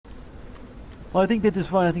Oh, I think that is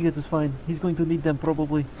fine. I think that is fine. He's going to need them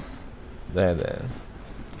probably. There.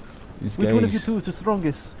 These Which guys. one of you two is the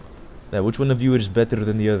strongest? Yeah, which one of you is better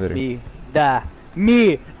than the other? Me.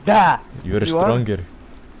 Me. You're You stronger.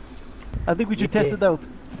 I think we should test it out.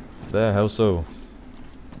 How so?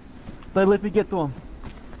 Then let me get to him.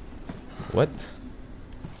 What?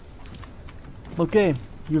 Okay.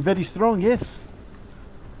 You're very strong, yes?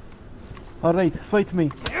 Alright, fight me.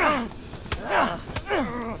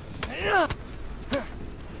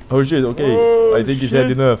 Oh shit, okay. Oh, I think he's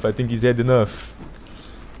had enough. I think he's had enough.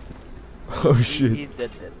 Oh shit.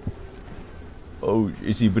 Oh,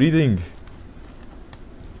 is he breathing?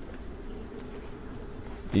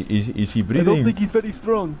 Is he breathing? I don't think he's very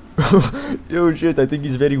strong. Yo shit, I think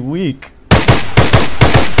he's very weak.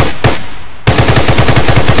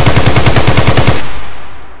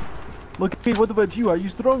 Okay, what about you? Are you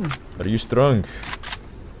strong? Are you strong?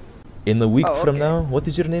 In a week from okay. now, what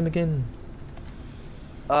is your name again?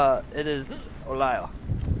 It is Olio.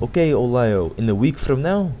 Okay, Olio, in a week from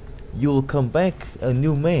now, you'll come back a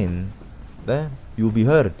new man. You'll be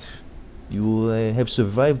hurt. You'll have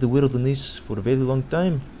survived the wilderness for a very long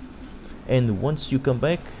time. And once you come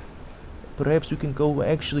back, perhaps you can go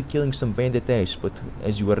actually killing some bandits. But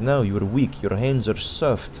as you are now, you are weak, your hands are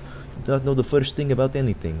soft. You do not know the first thing about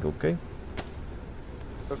anything, okay?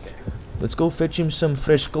 Okay. Let's go fetch him some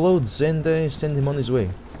fresh clothes and send him on his way.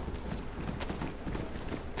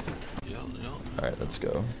 Alright, let's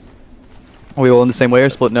go. Are we all in the same way or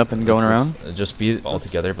splitting up and going Let's around? just be all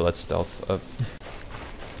together, but let's stealth up.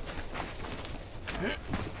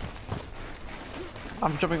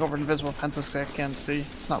 I'm jumping over invisible fences because I can't see.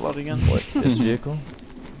 It's not loading in. What? This vehicle?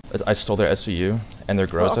 I stole their SVU and their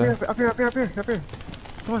Groza. Up here.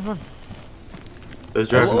 Come on.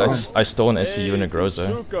 I stole an SVU and a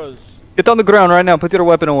Groza. Get on the ground right now. Put your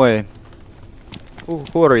weapon away.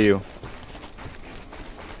 Who are you?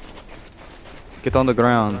 Get on the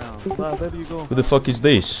ground. Wow, there you go. Who the fuck is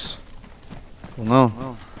this? Well,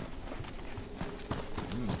 no.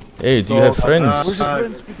 Hey, do you have friends? Where's your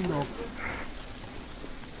friend speaking of?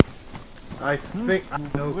 I think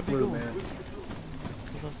no clue, man.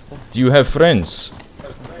 Do you have friends?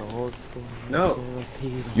 No.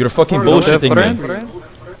 You're fucking bullshitting me.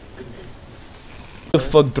 Who the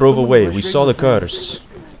fuck drove away? We saw the cars.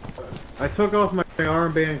 I took off my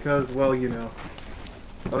armband because, well, you know.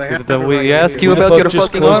 Well, Did we ask you Who the about your fuck just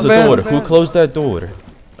fucking closed the door? armband? Who closed that door?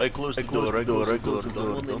 I closed the door. I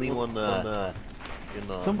don't want anyone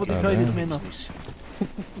Somebody tied his man up.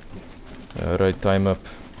 Alright, time up.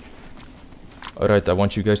 Alright, I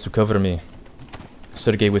want you guys to cover me.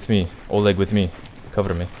 Sergey with me. Oleg with me.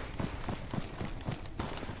 Cover me.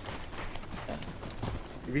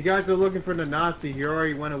 If you guys are looking for the Nazi, he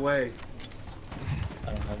already went away.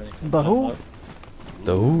 I don't have anything. The who?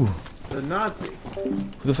 The who? The Nazi. Who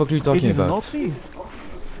the fuck are you talking Is he a about? Nazi?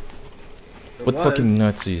 What was. fucking And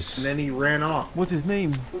Nazis? then he ran off. What's his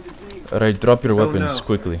name? Alright, drop your Don't weapons know.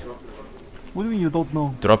 quickly. What do you mean you don't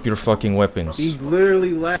know? Drop your fucking weapons. He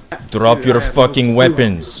literally left. Drop Dude, your I have no fucking clue.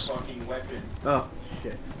 weapons. Oh,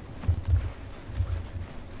 shit.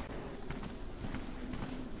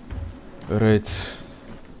 Alright.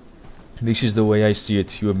 This is the way I see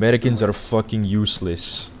it. You Americans are fucking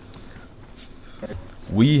useless.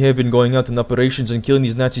 We have been going out on operations and killing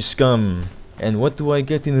these Nazi scum. And what do I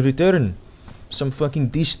get in return? Some fucking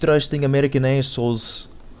distrusting American assholes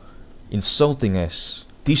insulting us,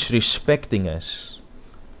 disrespecting us.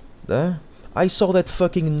 I saw that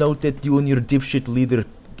fucking note that you and your dipshit leader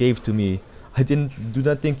gave to me. I do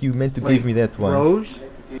not think you meant to give me that one. Rose?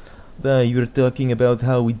 You were talking about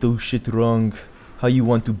how we do shit wrong. How you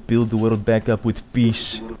want to build the world back up with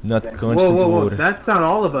peace, not constant Whoa. war. That's not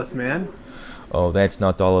all of us, man. Oh, that's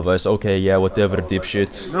not all of us. Okay, yeah, whatever,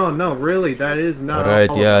 dipshit. No, really, that is not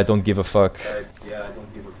Alright, all yeah, I of don't give a fuck.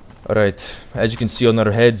 Alright, as you can see on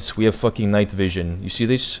our heads, we have fucking night vision. You see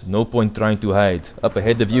this? No point trying to hide. Up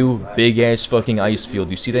ahead of you, big ass fucking ice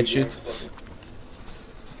field. You see that shit?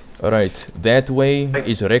 Alright, that way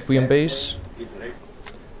is Requiem base.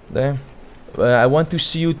 There. I want to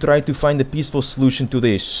see you try to find a peaceful solution to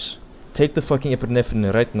this. Take the fucking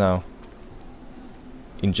epinephrine right now.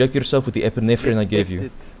 Inject yourself with the epinephrine I gave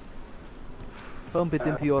you. Pump it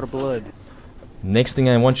into your blood. Next thing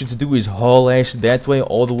I want you to do is haul ass that way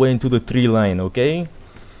all the way into the tree line, okay?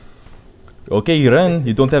 Okay, run.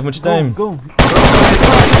 You don't have much time. Go.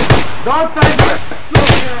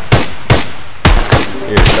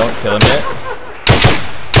 Here, don't kill him yet.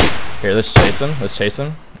 Here, let's chase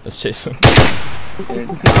him.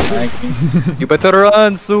 You better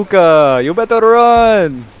run, Suka! You better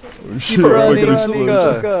run! Oh, shit, Keep running, fucking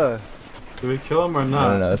explosion. Suka! Do we kill him or No,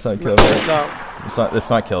 not? no, that's not kill him. No. It's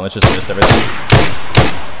not kill him, it's just miss everything.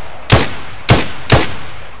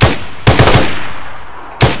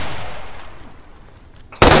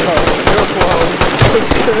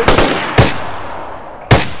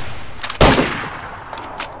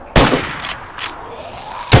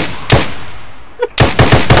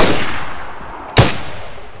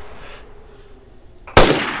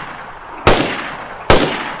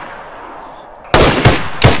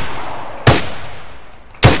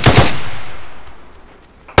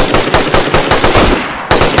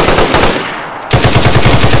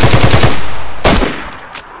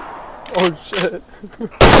 Oh shit.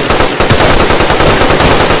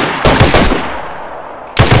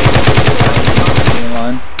 In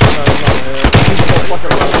line.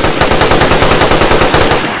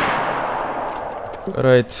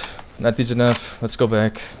 Alright, that is enough. Let's go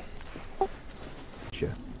back.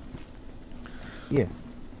 Yeah.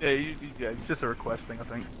 Yeah, it's just a request thing, I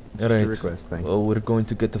think. Alright. Request thing. Well, we're going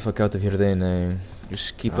to get the fuck out of here then.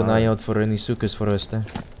 Just keep an eye out for any sukas for us then.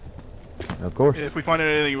 Of course. Yeah, if we find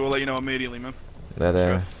anything, we'll let you know immediately, man.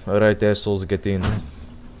 Alright, assholes, get in.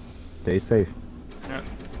 Stay safe. Yeah.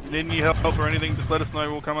 Need any help or anything, just let us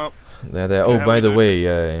know, we'll come up. Oh, how by we the do? way,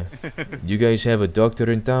 you guys have a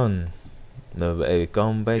doctor in town. A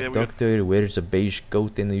combat Yeah, we got- doctor wears a beige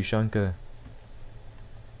coat and a Ushanka.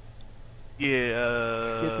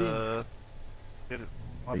 Yeah,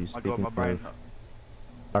 Are you I got speaking my brain.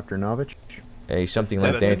 Dr. Novich? Hey, something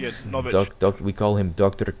Yeah, like that- that. yeah, Novich. We call him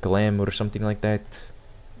Dr. Clam or something like that.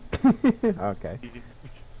 Okay.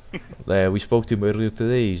 We spoke to him earlier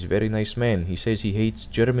today. He's a very nice man. He says he hates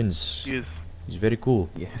Germans. Yes. He's very cool.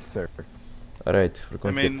 Yes, sir. Alright, we're I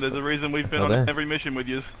going mean, to there's get... a reason we've been Oh, on there. every mission with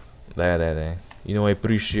you. There. You know, I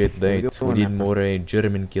appreciate We that. go We on need now. more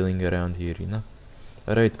German killing around here, you know?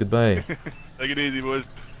 Alright, goodbye. Take it easy, boys.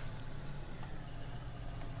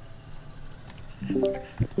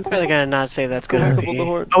 Really gonna not say that's gonna Double the be.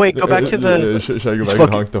 horn. Oh wait, go back to the. Should I go back Fuck.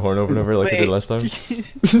 and honk the horn over and over like I did Wait. last time?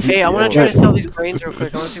 Hey, I wanna try to sell these brains real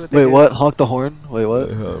quick. I wanna see what they Wait, do. what? Honk the horn? Wait, what?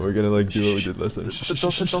 We're gonna like do what we did last time.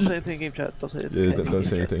 Don't say anything, game chat. Don't say anything. Yeah, don't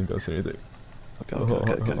say anything. Don't say anything.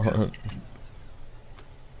 Okay.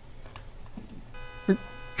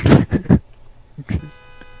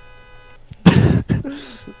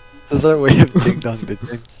 This is our way of ding dong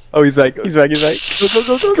bitching. Oh, he's back. He's back. He's back.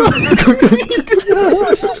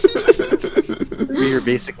 We are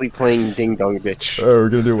basically playing Ding Dong Bitch. Alright, we're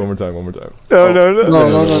gonna do it one more time. No. No.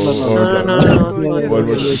 One more time. No. One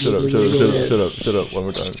more time. Shut up. One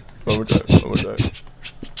more time.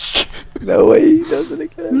 No way he does it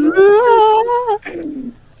again.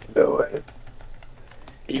 No way.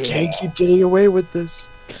 You can't keep getting away with this.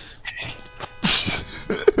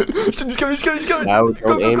 He's coming. Loud,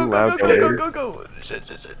 don't aim, loud, don't aim. Go.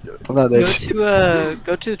 Shit. I'm not there.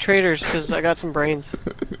 Go to the traders because I got some brains.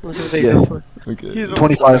 Let's see what they Yeah. go for. Okay.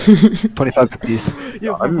 25 apiece.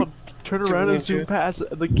 Yo, turn around and zoom past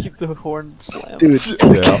and then keep the horn slammed. Dude.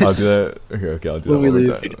 Yeah, I'll do that. Okay, I'll do that When we one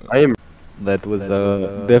more leave. time. I am. That was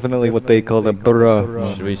definitely what they call a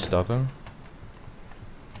bruh. Should we stop him?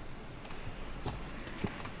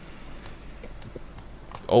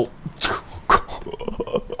 Oh.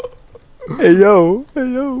 Hey yo.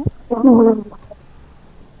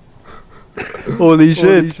 Holy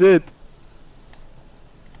shit.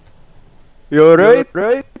 You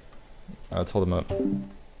alright? Let's hold him up.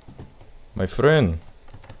 My friend,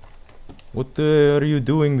 what are you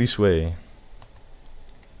doing this way?